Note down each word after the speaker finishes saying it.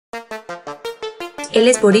Él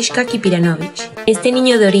es Boriska Kipriyanovich. Este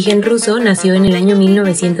niño de origen ruso nació en el año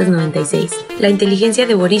 1996. La inteligencia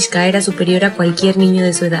de Boriska era superior a cualquier niño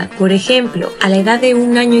de su edad. Por ejemplo, a la edad de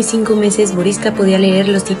 1 año y 5 meses, Boriska podía leer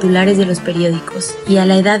los titulares de los periódicos. Y a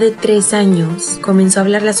la edad de 3 años, comenzó a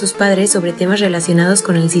hablarle a sus padres sobre temas relacionados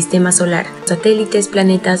con el sistema solar, satélites,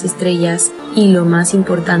 planetas, estrellas y, lo más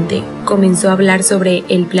importante, comenzó a hablar sobre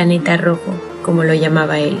el planeta rojo, como lo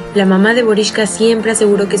llamaba él. La mamá de Boriska siempre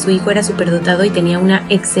aseguró que su hijo era superdotado y tenía una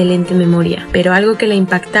excelente memoria, pero algo que la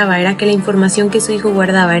impactaba era que la información que su hijo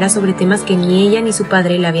guardaba era sobre temas que ni ella ni su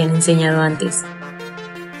padre le habían enseñado antes.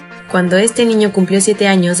 Cuando este niño cumplió 7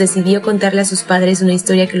 años, decidió contarle a sus padres una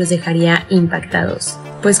historia que los dejaría impactados,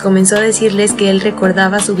 pues comenzó a decirles que él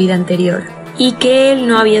recordaba su vida anterior y que él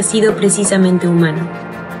no había sido precisamente humano.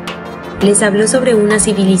 Les habló sobre una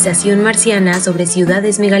civilización marciana, sobre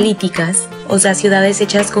ciudades megalíticas, o sea, ciudades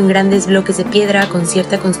hechas con grandes bloques de piedra, con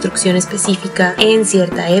cierta construcción específica, en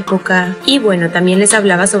cierta época. Y bueno, también les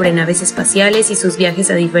hablaba sobre naves espaciales y sus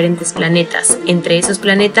viajes a diferentes planetas. Entre esos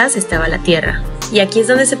planetas estaba la Tierra. Y aquí es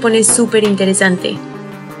donde se pone súper interesante,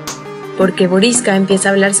 porque Boriska empieza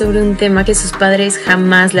a hablar sobre un tema que sus padres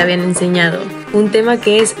jamás le habían enseñado. Un tema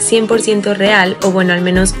que es 100% real, o bueno, al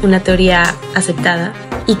menos una teoría aceptada,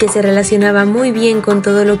 y que se relacionaba muy bien con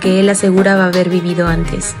todo lo que él aseguraba haber vivido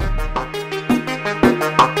antes.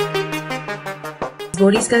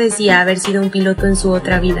 Boriska decía haber sido un piloto en su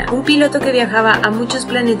otra vida, un piloto que viajaba a muchos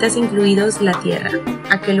planetas incluidos la Tierra.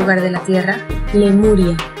 ¿A qué lugar de la Tierra?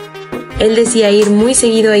 Lemuria. Él decía ir muy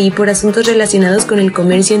seguido ahí por asuntos relacionados con el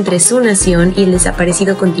comercio entre su nación y el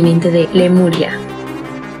desaparecido continente de Lemuria.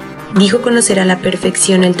 Dijo conocer a la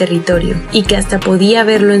perfección el territorio y que hasta podía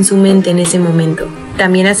verlo en su mente en ese momento.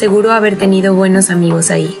 También aseguró haber tenido buenos amigos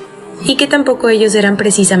ahí, y que tampoco ellos eran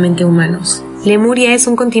precisamente humanos. Lemuria es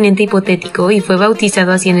un continente hipotético y fue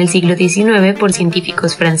bautizado así en el siglo XIX por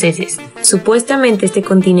científicos franceses. Supuestamente este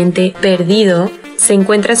continente perdido se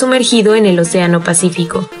encuentra sumergido en el Océano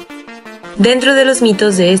Pacífico. Dentro de los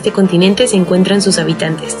mitos de este continente se encuentran sus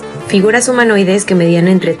habitantes, figuras humanoides que medían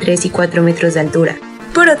entre 3 y 4 metros de altura.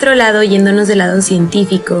 Por otro lado, yéndonos del lado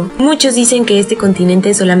científico, muchos dicen que este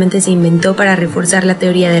continente solamente se inventó para reforzar la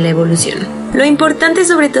teoría de la evolución. Lo importante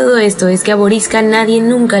sobre todo esto es que a Boriska nadie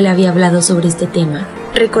nunca le había hablado sobre este tema.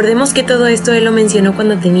 Recordemos que todo esto él lo mencionó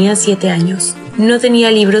cuando tenía 7 años. No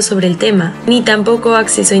tenía libros sobre el tema, ni tampoco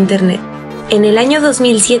acceso a internet. En el año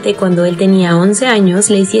 2007, cuando él tenía 11 años,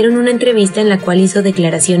 le hicieron una entrevista en la cual hizo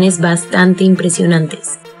declaraciones bastante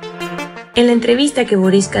impresionantes. En la entrevista que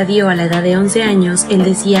Boriska dio a la edad de 11 años, él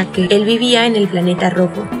decía que él vivía en el planeta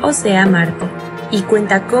rojo, o sea, Marte, y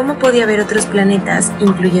cuenta cómo podía ver otros planetas,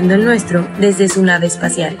 incluyendo el nuestro, desde su nave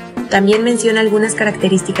espacial. También menciona algunas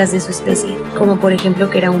características de su especie, como por ejemplo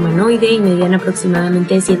que era humanoide y medían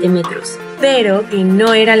aproximadamente 7 metros. Pero que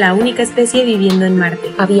no era la única especie viviendo en Marte.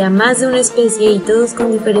 Había más de una especie y todos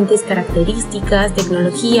con diferentes características,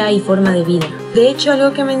 tecnología y forma de vida. De hecho,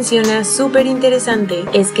 algo que menciona súper interesante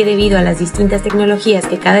es que debido a las distintas tecnologías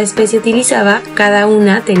que cada especie utilizaba, cada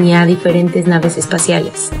una tenía diferentes naves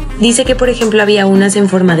espaciales. Dice que por ejemplo había unas en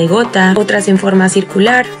forma de gota, otras en forma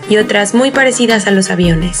circular y otras muy parecidas a los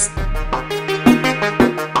aviones.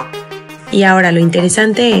 Y ahora lo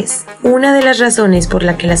interesante es, una de las razones por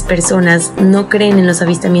la que las personas no creen en los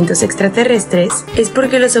avistamientos extraterrestres es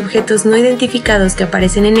porque los objetos no identificados que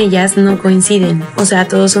aparecen en ellas no coinciden, o sea,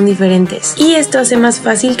 todos son diferentes. Y esto hace más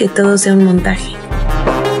fácil que todo sea un montaje.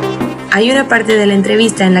 Hay una parte de la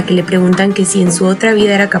entrevista en la que le preguntan que si en su otra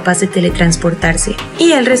vida era capaz de teletransportarse,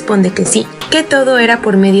 y él responde que sí, que todo era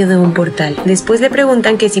por medio de un portal. Después le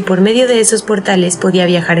preguntan que si por medio de esos portales podía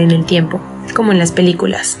viajar en el tiempo, como en las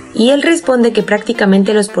películas. Y él responde que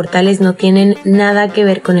prácticamente los portales no tienen nada que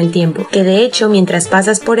ver con el tiempo, que de hecho mientras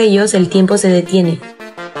pasas por ellos el tiempo se detiene.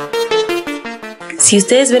 Si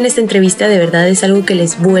ustedes ven esta entrevista, de verdad es algo que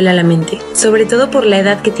les vuela la mente, sobre todo por la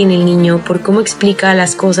edad que tiene el niño, por cómo explica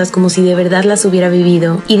las cosas como si de verdad las hubiera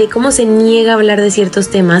vivido, y de cómo se niega a hablar de ciertos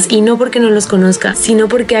temas, y no porque no los conozca, sino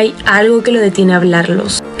porque hay algo que lo detiene a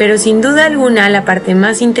hablarlos. Pero sin duda alguna, la parte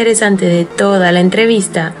más interesante de toda la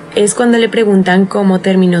entrevista es cuando le preguntan cómo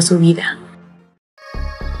terminó su vida.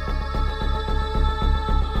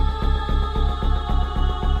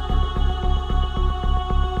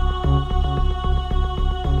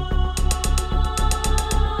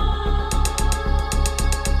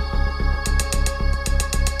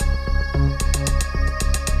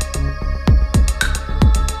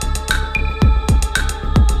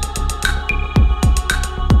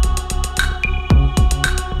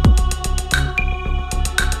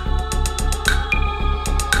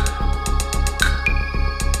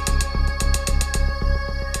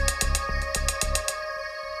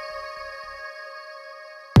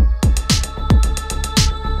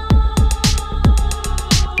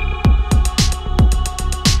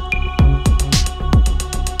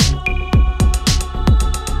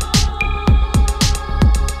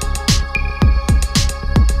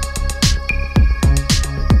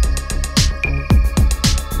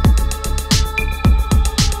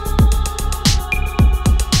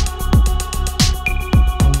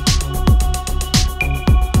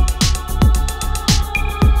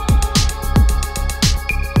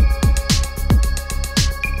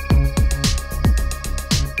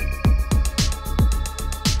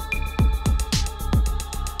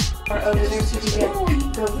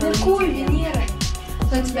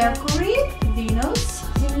 planet Mercury, Venus,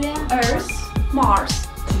 Earth, Mars.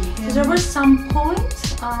 So there was some point,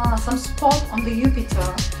 some spot on the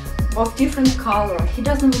Jupiter of different color. He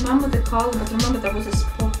doesn't remember the color, but remember there was a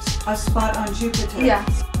spot. A spot on Jupiter. Yeah.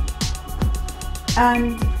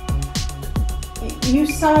 And you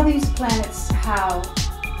saw these planets how?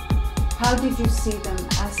 How did you see them?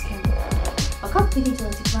 Ask him. А как ты видела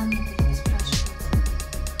эти планеты? Спрашивает.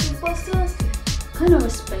 В пространстве. Kind of a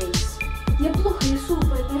space. Я плохо рисую,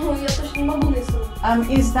 поэтому я точно не могу рисовать.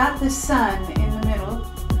 Is that the sun in the middle?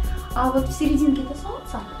 А вот в серединке это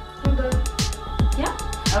Солнце? Ну да. Yeah?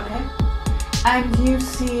 Okay. And you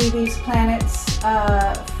see these planets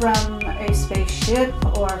from a spaceship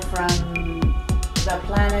or from the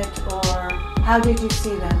planet, or how did you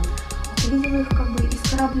see them? Ты видела их как бы из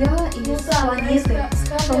корабля или с планеты?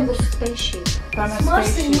 From the spaceship. From a С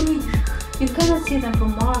Марса не spaceship. увидишь. You cannot see them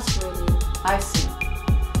from Mars really. I see.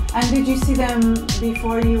 And did you see them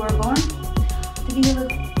before you were born? Ты видела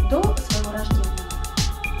их до своего рождения?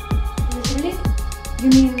 На Земле? You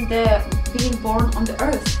mean the being born on the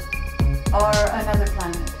Earth? Or another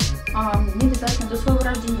planet? Не обязательно до своего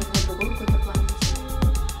рождения на другой какой-то планете.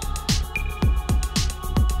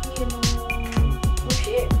 Не, ну...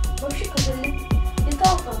 Вообще, когда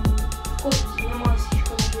летал там в космосе, на Марсе еще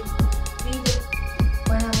когда жил, видел.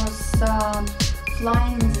 When I was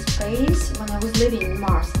flying in the space, when I was living in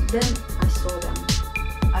Mars, then I saw them.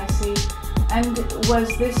 I see. And was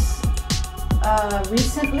this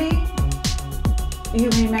recently? You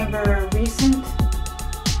remember recent?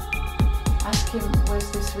 Ask him, was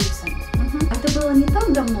this recent? Это было не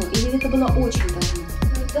так давно или это было очень давно?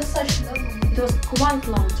 Ну, достаточно давно. It was quite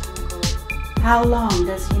long time ago. How long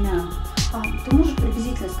does he know? Ты можешь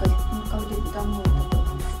приблизительно сказать, как давно это было?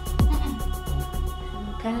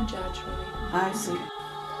 Can't judge really. I see.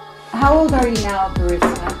 How old are you now,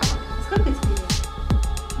 Boriska? Сколько тебе лет?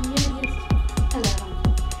 Мне лет 11.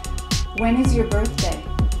 When is your birthday?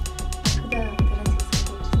 Когда ты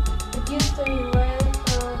родился? 11 января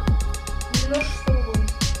 96 года.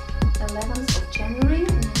 11th of January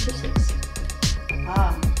 96.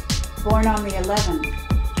 Ah, born on the 11th.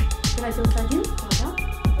 Ты родился 11-го, да?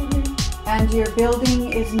 And your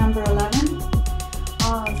building is number 11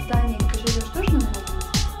 А здание, где ты живешь, тоже номер 11?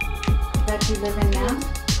 that you live in now?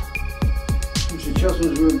 Сейчас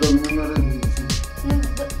он живет в доме номер 11.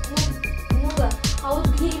 Ну да. А вот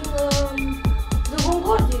где именно в другом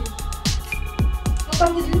городе, ну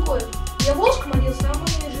там недалеко. Я в Волжском родился, а мы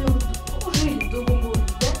живем, жили в другом городе,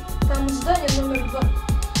 да? Там здание номер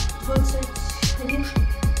 21 штук.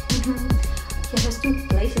 He has two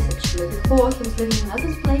places actually. Before he was living in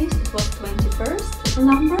another place, it was 21st as a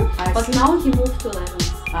number, I but see. now he moved to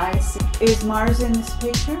 11th. I see. Is Mars in this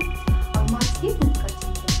picture? А Марс есть на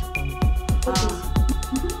картинке? Вот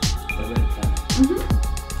здесь.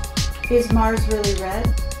 Is Mars really red?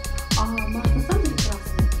 Марс на самом деле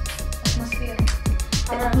красный. Атмосфера.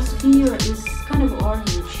 The atmosphere is kind of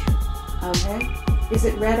orange. Okay. Is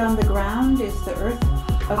it red on the ground? Is the Earth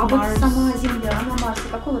А of вот Mars сама Земля на Марсе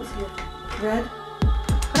какого цвета? red?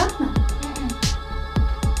 Красная?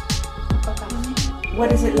 Какая?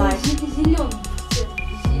 What is it like? Зеленый цвет.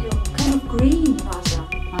 Зеленый. Kind of green rather.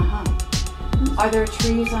 Uh-huh. Are there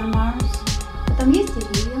trees on Mars? А там есть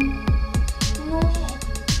деревья? Ну,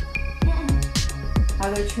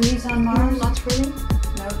 Are there trees on No, Mars? not really.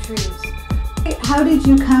 No trees. How did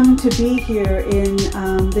you come to be here in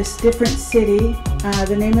this different city?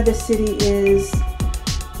 The name of the city is,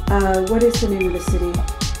 what is the name of the city?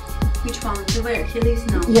 Which one? The where he lives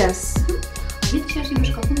now? Yes. А где ты сейчас живешь?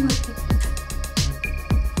 В каком городе?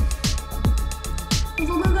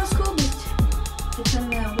 Волгоградская область. It's in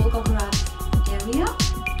Volgograd area.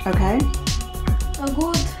 Okay. А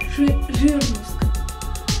город Жирновск.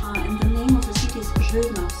 And the name of the city is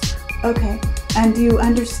Жирновск. Okay. And do you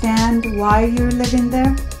understand why you're living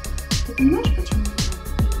there? Ты понимаешь, почему ты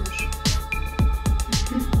там живешь?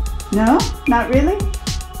 No? Not really?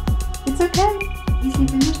 It's okay. Если не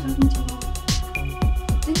понимаешь, то ничего.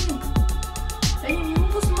 Да нет. Мне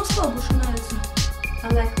просто Москва больше нравится. I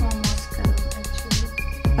like more Moscow actually.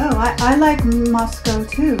 Oh, I like Moscow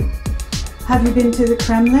too. Have you been to the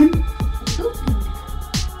Kremlin? Тут?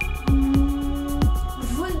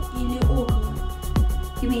 В или около.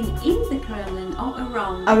 You mean in the Kremlin or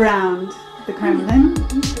around? Around the Kremlin?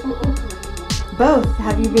 Около него. Both.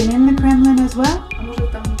 Have you been in the Kremlin as well? А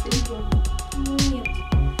может там внутри? Ну нет.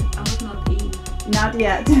 I was not in. Not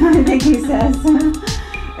yet, I think he says.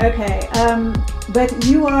 Okay, but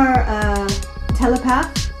you are a telepath?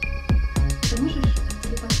 Ты можешь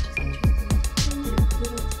телепатически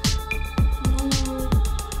чувствовать? Ну,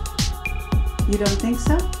 You don't think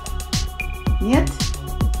so? Нет?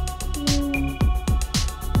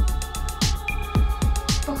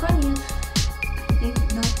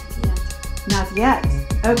 forget.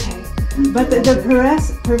 Okay. But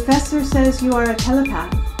the professor says you are a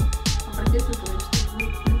telepath.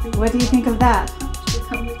 What do you think of that?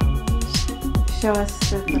 Show us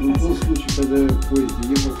the Был professor. случай, когда я в поезде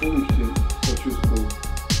ехал, помните, почувствовал,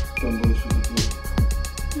 там было что-то плохо.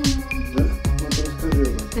 Да? Вот расскажи об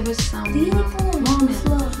этом. There was some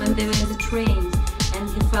moment when they were in the train and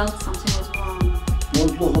he felt something was wrong. Он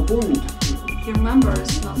плохо помнит. He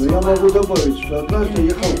remembers not Но so я могу well. добавить, что однажды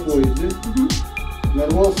ехал в поезде,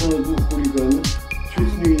 нарвался на двух хулиганов, чуть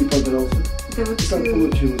с ними не подрался. There were И так two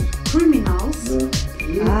получилось. criminals.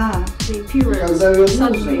 Да. И They appeared когда вернулся,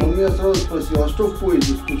 он suddenly. меня сразу спросил, а что в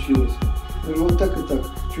поезде случилось? Я говорю, вот так и так,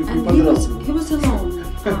 чуть не And подрался. he was alone.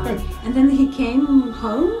 And then he came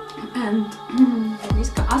home and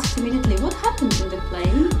Boriska asked immediately what happened in the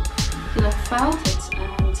plane. He like felt it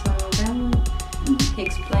and then he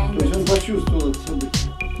explained То есть он it. почувствовал это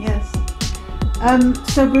событие. Yes.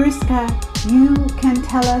 So Boriska, you can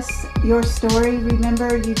tell us your story.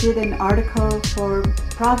 Remember you did an article for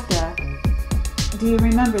Pravda. Do you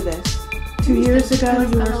remember this? 2 years ago,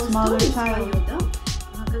 you were a smaller child.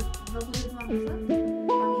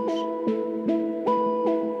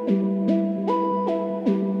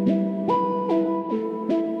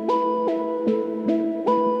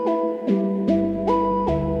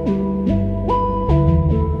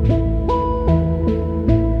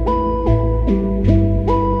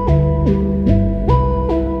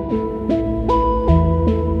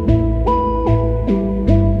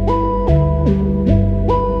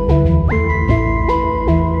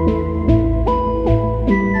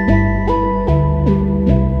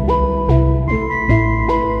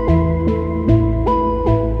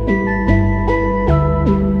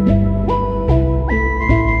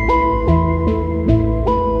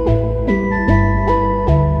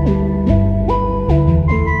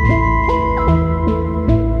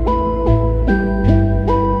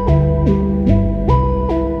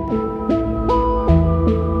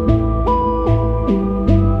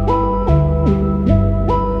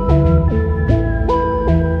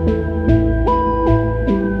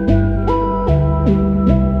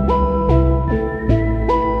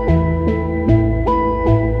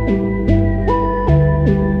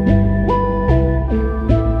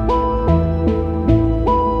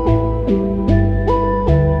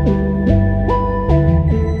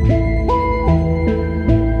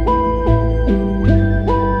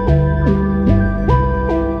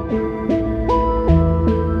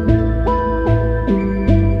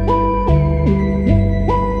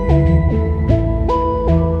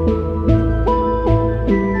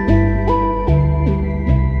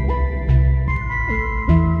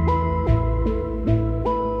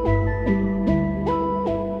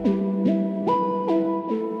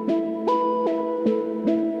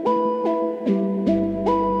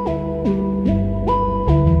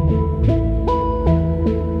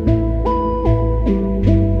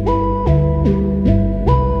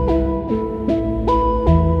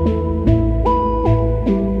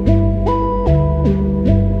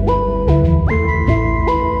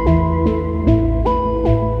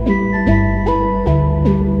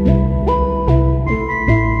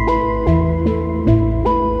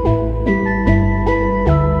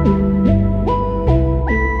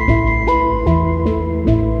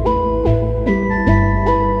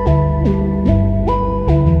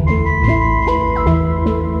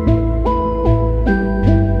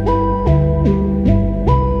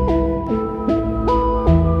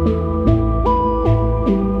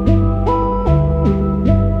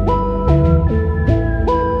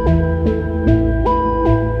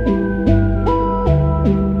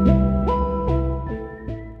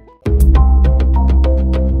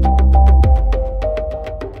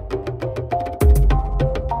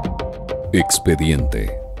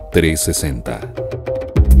 Expediente 360.